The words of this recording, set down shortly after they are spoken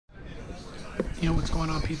Yo, what's going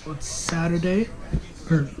on, people? It's Saturday,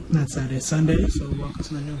 or not Saturday, Sunday. So welcome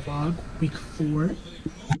to the new vlog, week 4. I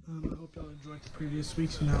hope y'all enjoyed the previous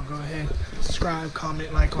weeks. You know, go ahead, subscribe,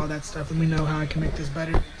 comment, like, all that stuff. Let me know how I can make this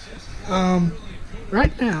better.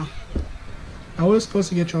 Right now, I was supposed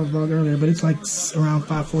to get y'all a vlog earlier, but it's like around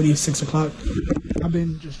 5:40, 6 o'clock. I've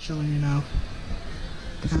been just chilling, you know,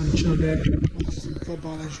 kind of chill there. Some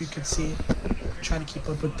football, as you can see. Trying to keep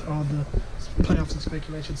up with all the playoffs and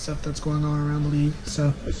speculation stuff that's going on around the league.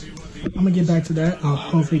 So I'm gonna get back to that. I'll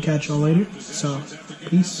hopefully catch y'all later. So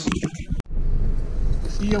peace.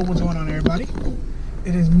 Yo, what's going on, everybody?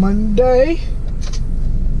 It is Monday,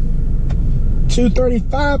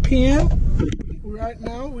 2:35 p.m. Right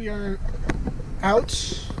now we are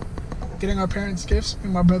out getting our parents' gifts, me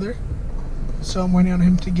and my brother. So I'm waiting on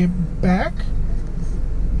him to get back.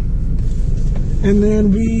 And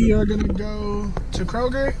then we are gonna go to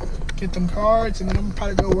Kroger, get them cards, and then I'm gonna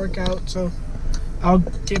probably go work out. So I'll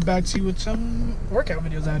get back to you with some workout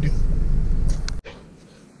videos I do.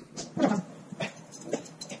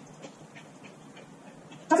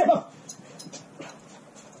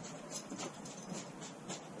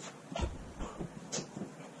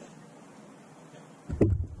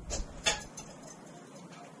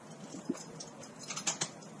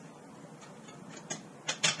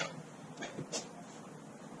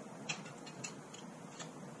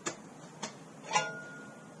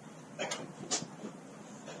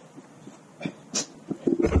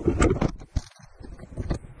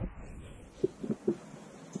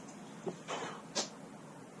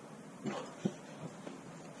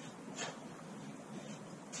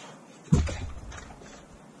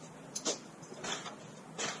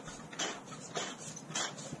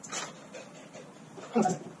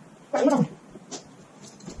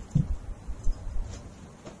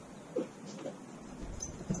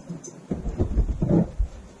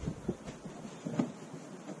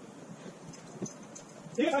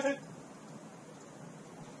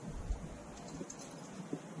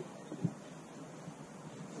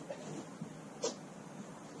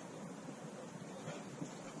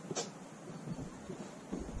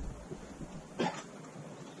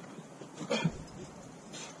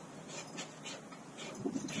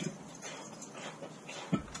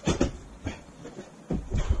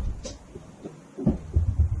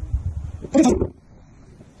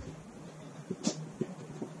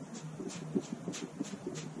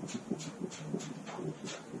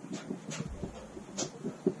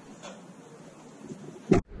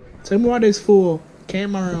 Tell me why this fool came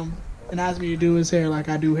in my room and asked me to do his hair like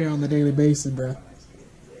I do hair on the daily basis, bro.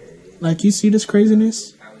 Like, you see this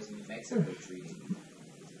craziness?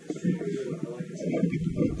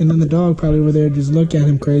 And then the dog probably over there just look at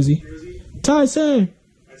him crazy. Tyson!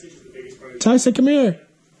 Tyson, come here!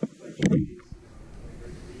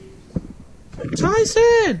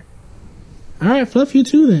 Tyson! Alright, fluff you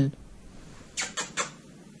too then.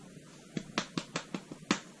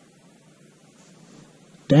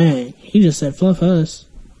 Dang, he just said fluff us.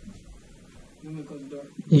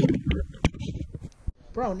 Yeah.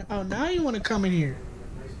 Bro, oh, now you want to come in here.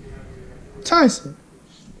 Tyson,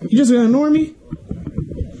 you just gonna ignore me?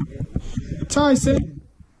 Tyson.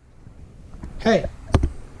 Hey.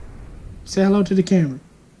 Say hello to the camera.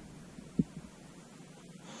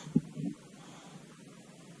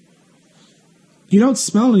 You don't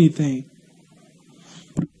smell anything.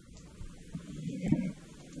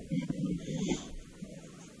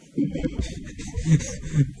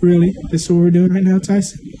 Really? This is what we're doing right now,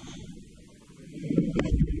 Tyson?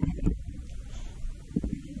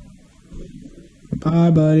 Bye,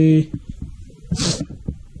 buddy.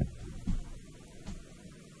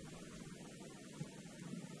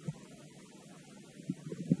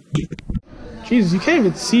 Jesus, you can't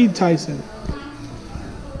even see Tyson.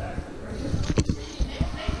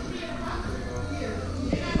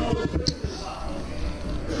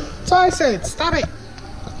 Tyson, stop it.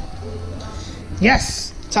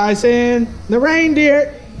 Yes, Tyson, the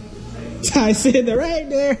reindeer. Tyson, the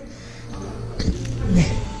reindeer.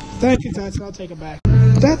 Thank you, Tyson. I'll take it back.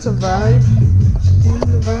 That's a vibe.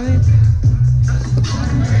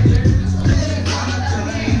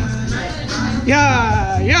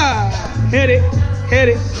 Yeah, yeah. Hit it, hit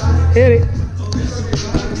it, hit it.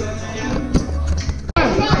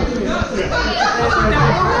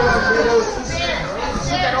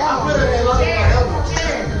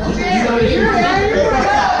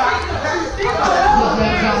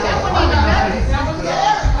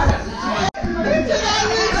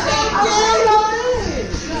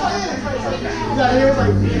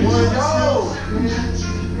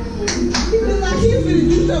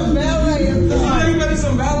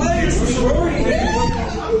 Some ballet.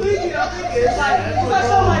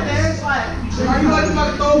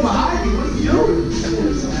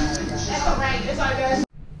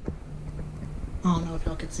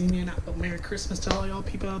 see me, and I put Merry Christmas to all y'all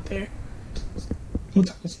people out there.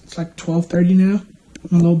 It's like 12:30 now.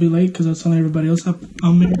 I'm a little bit late because I was telling everybody else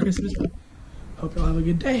Merry Christmas. But hope y'all have a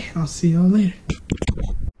good day. I'll see y'all later.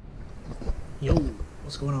 Yo,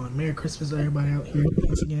 what's going on? Merry Christmas to everybody out here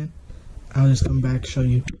once again. I'll just come back show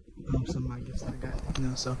you some of my gifts I got. You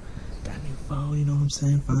know, so got a new phone. You know what I'm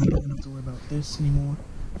saying? Finally, I don't have to worry about this anymore.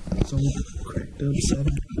 So cracked up 7.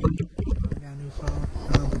 I got a new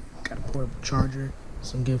phone. Got a portable charger,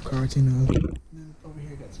 some gift cards. You know. And then over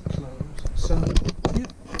here got some clothes. So yeah,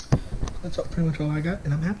 that's pretty much all I got,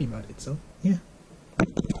 and I'm happy about it. So yeah.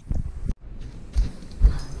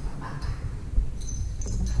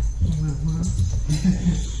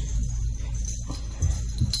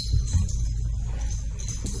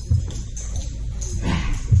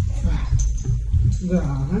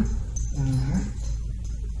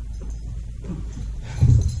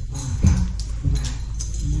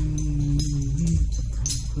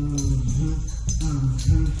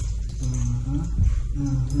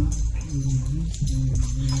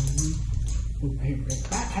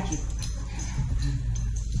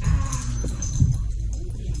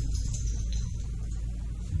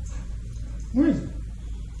 Where is it?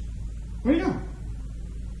 Where you going?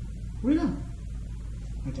 Where you going?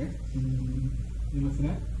 Right there. You look for that?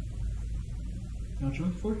 Is that what you're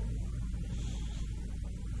looking for?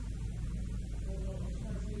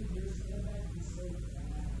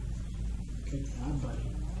 Good job, buddy.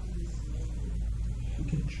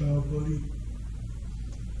 Good job, buddy.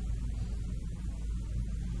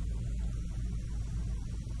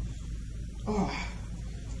 Oh.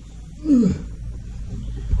 Ugh.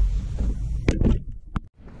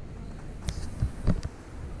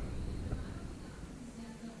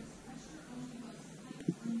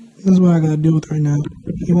 This is what I gotta deal with right now.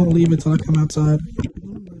 He won't leave until I come outside.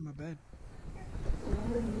 I'm in my bed.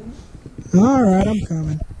 Alright, I'm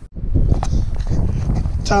coming.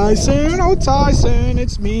 Tyson, oh Tyson,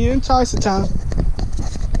 it's me and Tyson time.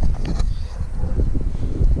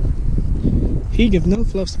 He gives no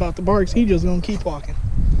fluffs about the barks, he just gonna keep walking.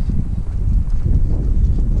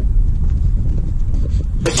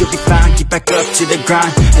 But you'll be fine, get back up to the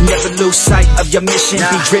grind and never lose sight of your mission.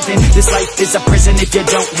 Be driven, this life is a prison if you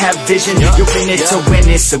don't have vision. You're in it to win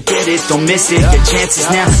it, so get it, don't miss it. Your chances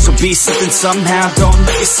now, so be something somehow. Don't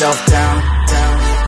let yourself down.